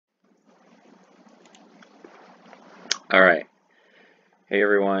All right. Hey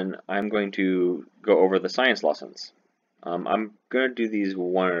everyone, I'm going to go over the science lessons. I'm going to do these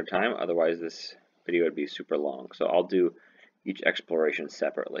one at a time, otherwise this video would be super long. So I'll do each exploration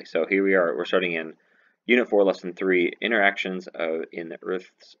separately. So here we are, we're starting in Unit 4, Lesson 3, Interactions in the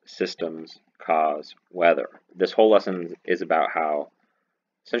Earth's Systems Cause Weather. This whole lesson is about how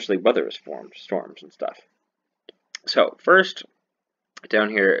essentially weather is formed, storms and stuff. So first, down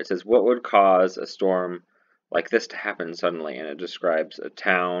here it says, what would cause a storm like this to happen suddenly? And it describes a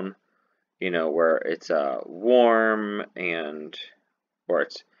town, where it's warm or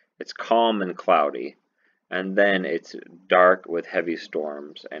it's calm and cloudy, and then it's dark with heavy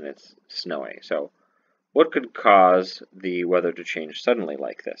storms and it's snowy. So what could cause the weather to change suddenly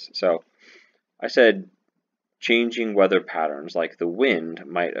like this? So I said changing weather patterns like the wind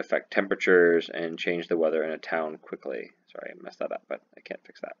might affect temperatures and change the weather in a town quickly. Sorry, I messed that up, but I can't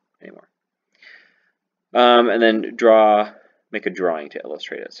fix that anymore. And then make a drawing to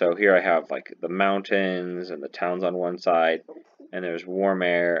illustrate it. So here I have like the mountains and the towns on one side, and there's warm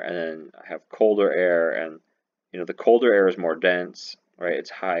air, and then I have colder air, and the colder air is more dense, right? It's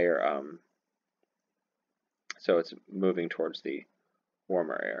higher, so it's moving towards the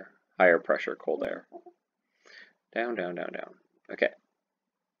warmer air, higher pressure, cold air. Down, down, down, down. Okay.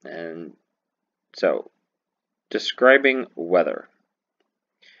 And so describing weather.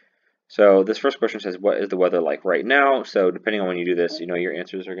 So this first question says, what is the weather like right now? So depending on when you do this, your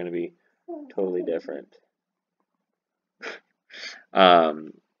answers are going to be totally different.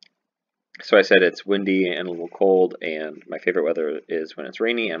 So I said it's windy and a little cold, and my favorite weather is when it's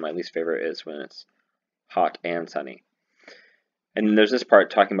rainy, and my least favorite is when it's hot and sunny. And then there's this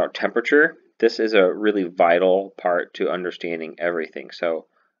part talking about temperature. This is a really vital part to understanding everything. So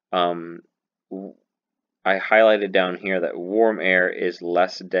I highlighted down here that warm air is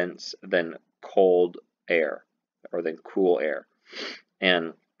less dense than cold air, or than cool air.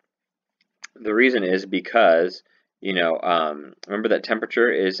 And the reason is because, remember that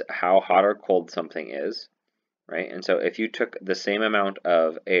temperature is how hot or cold something is, right? And so if you took the same amount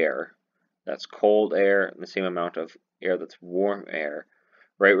of air, that's cold air, and the same amount of air that's warm air,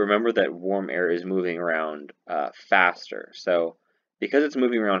 right? Remember that warm air is moving around faster. So because it's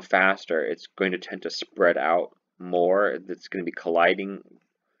moving around faster, it's going to tend to spread out more. It's going to be colliding.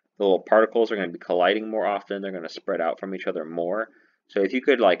 The little particles are going to be colliding more often. They're going to spread out from each other more. So if you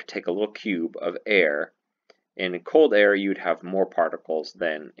could take a little cube of air, in cold air you'd have more particles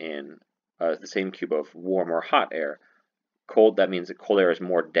than in the same cube of warm or hot air. That means that cold air is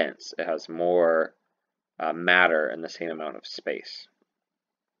more dense. It has more matter in the same amount of space.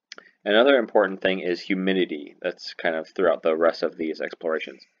 Another important thing is humidity. That's kind of throughout the rest of these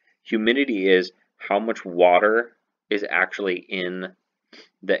explorations. Humidity is how much water is actually in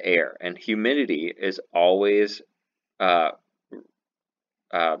the air, and humidity is always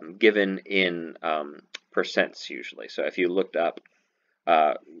given in percents usually. So if you looked up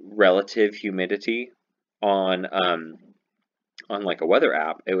relative humidity on like a weather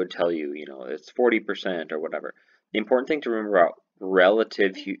app, it would tell you, it's 40% or whatever. The important thing to remember about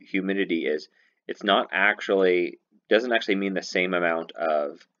relative humidity is it's not actually, doesn't actually mean the same amount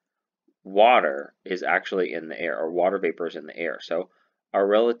of water is actually in the air, or water vapor is in the air. So our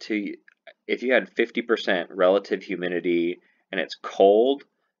relative, if you had 50% relative humidity and it's cold,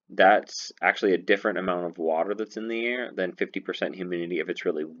 that's actually a different amount of water that's in the air than 50% humidity if it's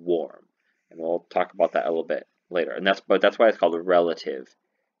really warm. And we'll talk about that a little bit later. And that's why it's called relative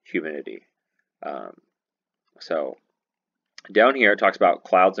humidity. So down here it talks about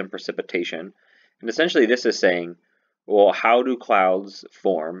clouds and precipitation, and essentially this is saying, well, how do clouds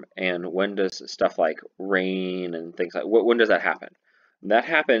form, and when does stuff like rain and things like when does that happen? And that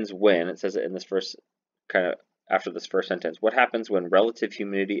happens when, it says it in this first kind of after this first sentence, what happens when relative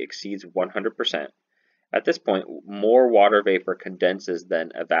humidity exceeds 100%? At this point, more water vapor condenses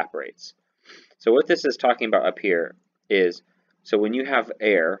than evaporates. So what this is talking about up here is, so when you have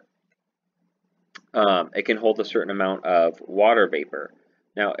air, it can hold a certain amount of water vapor.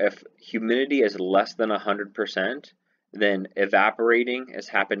 Now, if humidity is less than 100%, then evaporating is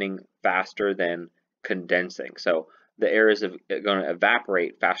happening faster than condensing. So the air is going to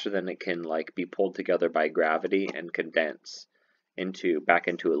evaporate faster than it can be pulled together by gravity and condense back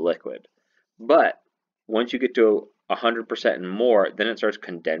into a liquid. But once you get to 100% and more, then it starts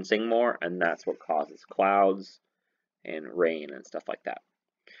condensing more, and that's what causes clouds and rain and stuff like that.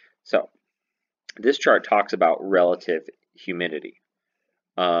 So this chart talks about relative humidity.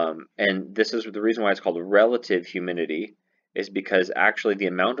 And this is the reason why it's called relative humidity, is because actually the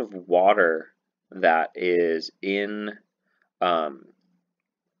amount of water that is in the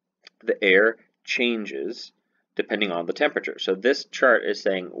air changes depending on the temperature. So this chart is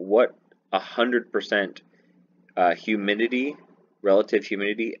saying what 100% humidity, relative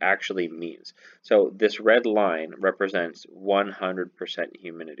humidity, actually means. So this red line represents 100%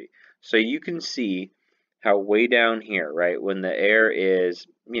 humidity. So you can see how way down here, right, when the air is,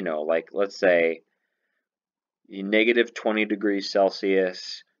 you know, like let's say negative 20 degrees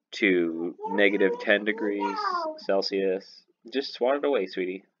Celsius to negative 10 degrees Celsius. Just swat it away,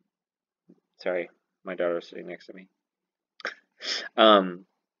 sweetie. Sorry, my daughter's sitting next to me.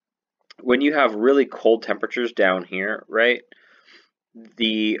 When you have really cold temperatures down here, right,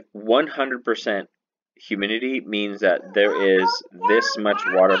 the 100% humidity means that there is this much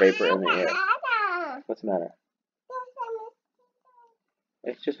water vapor in the air. What's the matter?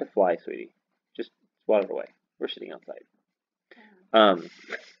 It's just a fly, sweetie. Just swat it away. We're sitting outside.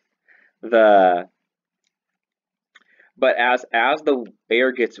 But as the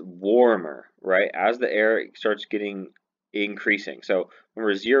air gets warmer, right? As the air starts increasing. So when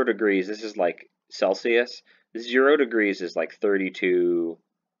we're 0 degrees, this is like Celsius. 0 degrees is like 32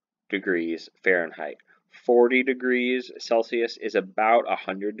 degrees Fahrenheit. 40 degrees Celsius is about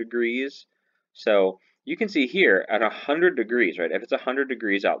 100 degrees. So you can see here at 100 degrees, right? If it's 100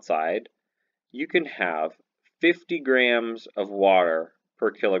 degrees outside, you can have 50 grams of water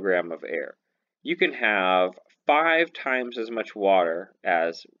per kilogram of air. You can have 5 times as much water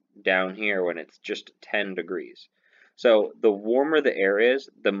as down here when it's just 10 degrees. So the warmer the air is,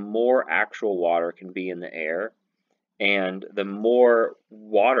 the more actual water can be in the air, and the more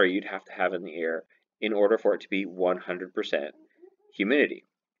water you'd have to have in the air in order for it to be 100% humidity.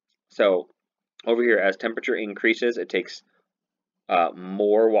 So over here, as temperature increases, it takes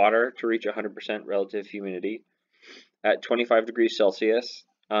more water to reach 100% relative humidity. At 25 degrees Celsius,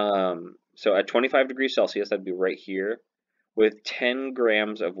 so at 25 degrees Celsius, that'd be right here, with 10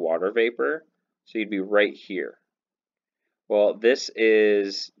 grams of water vapor, so you'd be right here. Well, this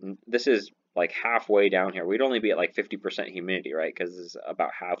is like halfway down here. We'd only be at like 50% humidity, right? Because it's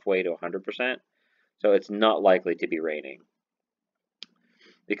about halfway to 100%. So it's not likely to be raining,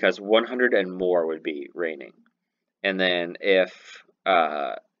 because 100 and more would be raining. And then if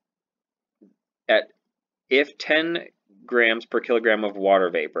 10 grams per kilogram of water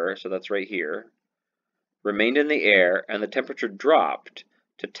vapor, so that's right here, remained in the air and the temperature dropped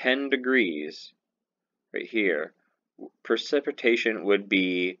to 10 degrees right here, precipitation would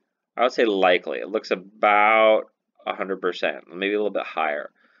be, I would say, likely. It looks about 100%, maybe a little bit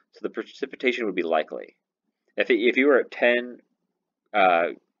higher. So the precipitation would be likely. If you were at 10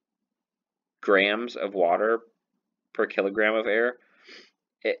 grams of water per kilogram of air,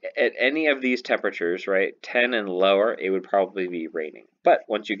 at any of these temperatures, right, 10 and lower, it would probably be raining. But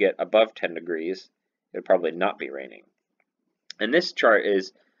once you get above 10 degrees, it would probably not be raining. And this chart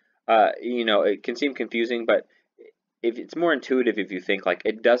is, you know, it can seem confusing, but if it's more intuitive if you think like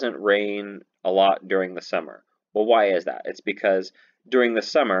it doesn't rain a lot during the summer. Well, why is that? It's because during the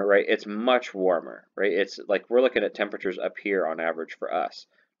summer, right, it's much warmer, right? It's like we're looking at temperatures up here on average for us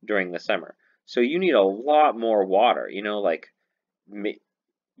during the summer. So you need a lot more water, you know, like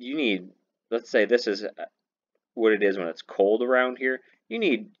you need, let's say this is what it is when it's cold around here. You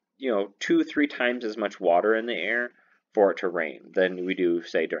need, you know, 2-3 times as much water in the air for it to rain than we do,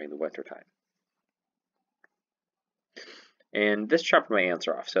 say, during the winter time. And this chopped my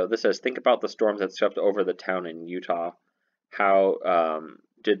answer off. So this says, think about the storms that swept over the town in Utah. How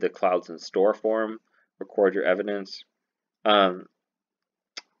did the clouds in store form? Record your evidence.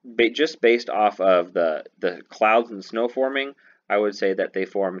 Just based off of the clouds and snow forming, I would say that they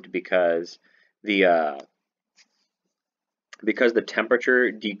formed because the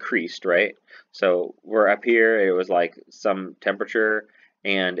temperature decreased, right? So we're up here, it was like some temperature,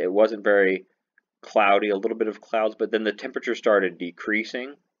 and it wasn't very cloudy, a little bit of clouds, but then the temperature started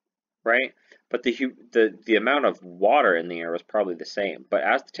decreasing, right? But the amount of water in the air was probably the same. But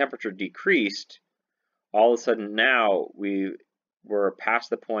as the temperature decreased, all of a sudden now we were past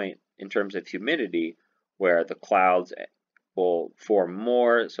the point in terms of humidity where the clouds will form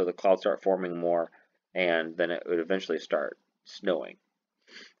more, so the clouds start forming more, and then it would eventually start snowing.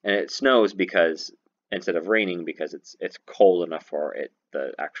 And it snows because instead of raining, because it's cold enough for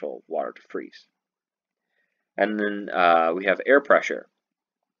the actual water to freeze. And then we have air pressure.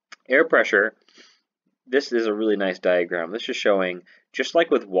 Air pressure, this is a really nice diagram. This is showing, just like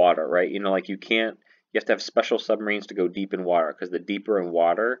with water, right? You know, like you have to have special submarines to go deep in water, because the deeper in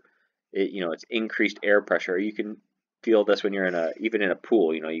water, it's increased air pressure. You can feel this when you're even in a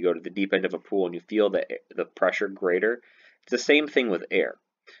pool. You know, you go to the deep end of a pool and you feel the pressure greater. It's the same thing with air.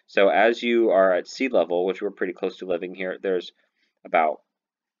 So as you are at sea level, which we're pretty close to living here, there's about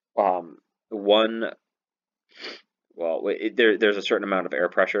 1 Well, there's a certain amount of air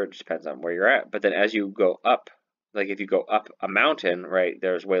pressure. It just depends on where you're at. But then as you go up, like if you go up a mountain, right,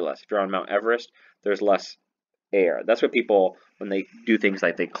 there's way less. If you're on Mount Everest, there's less air. That's what people, when they do things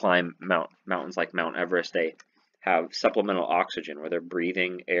like they climb mountains like Mount Everest, they have supplemental oxygen where they're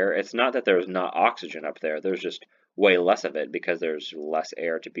breathing air. It's not that there's not oxygen up there. There's just way less of it because there's less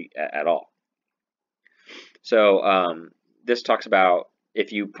air to be at all. So this talks about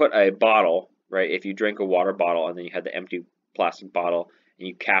if you put a bottle, right, if you drink a water bottle and then you had the empty plastic bottle and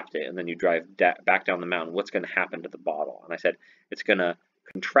you capped it and then you drive back down the mountain, what's going to happen to the bottle? And I said it's going to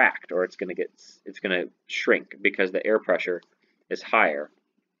contract, or it's going to shrink because the air pressure is higher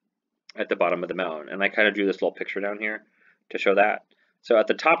at the bottom of the mountain. And I kind of drew this little picture down here to show that. So at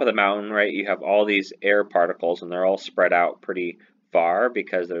the top of the mountain, right, you have all these air particles and they're all spread out pretty far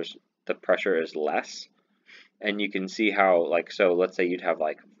because the pressure is less. And you can see how, like, so let's say you'd have,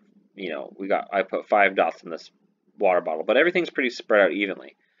 like, you know, I put 5 dots in this water bottle, but everything's pretty spread out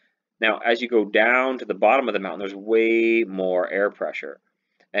evenly. Now, as you go down to the bottom of the mountain, there's way more air pressure.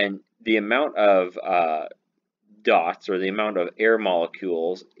 And the amount of dots, or the amount of air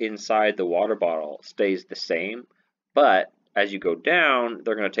molecules inside the water bottle, stays the same, but as you go down,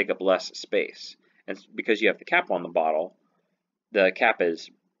 they're going to take up less space. And because you have the cap on the bottle, the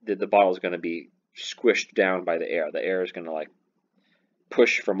bottle is going to be squished down by the air. The air is going to, like,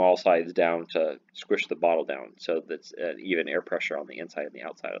 push from all sides down to squish the bottle down, so that's an even air pressure on the inside and the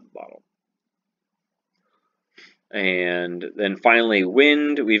outside of the bottle. And then finally,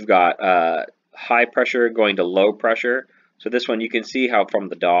 wind. We've got high pressure going to low pressure. So this one, you can see how from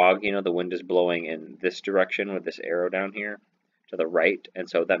the dog, you know, the wind is blowing in this direction with this arrow down here to the right. And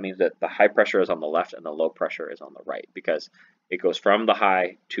so that means that the high pressure is on the left and the low pressure is on the right, because it goes from the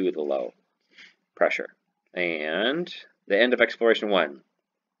high to the low pressure. And the end of exploration 1.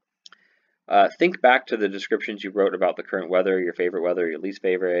 Think back to the descriptions you wrote about the current weather, your favorite weather, your least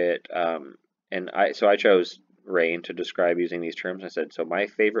favorite. So I chose rain to describe using these terms. I said, so my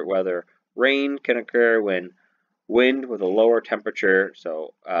favorite weather, rain, can occur when wind with a lower temperature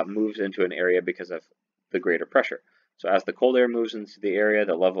moves into an area because of the greater pressure. So as the cold air moves into the area,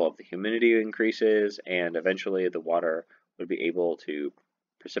 the level of the humidity increases, and eventually the water would be able to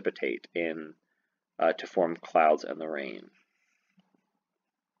precipitate to form clouds and the rain.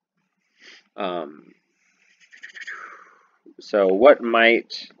 So what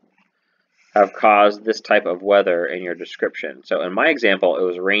might have caused this type of weather in your description? So in my example, it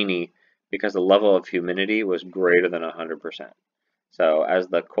was rainy because the level of humidity was greater than 100%. So as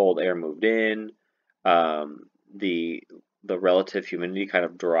the cold air moved in, the relative humidity kind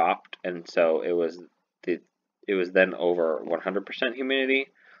of dropped, and so it was then over 100% humidity.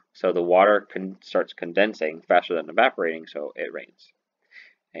 So the water starts condensing faster than evaporating, so it rains.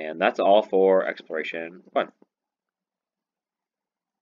 And that's all for exploration 1.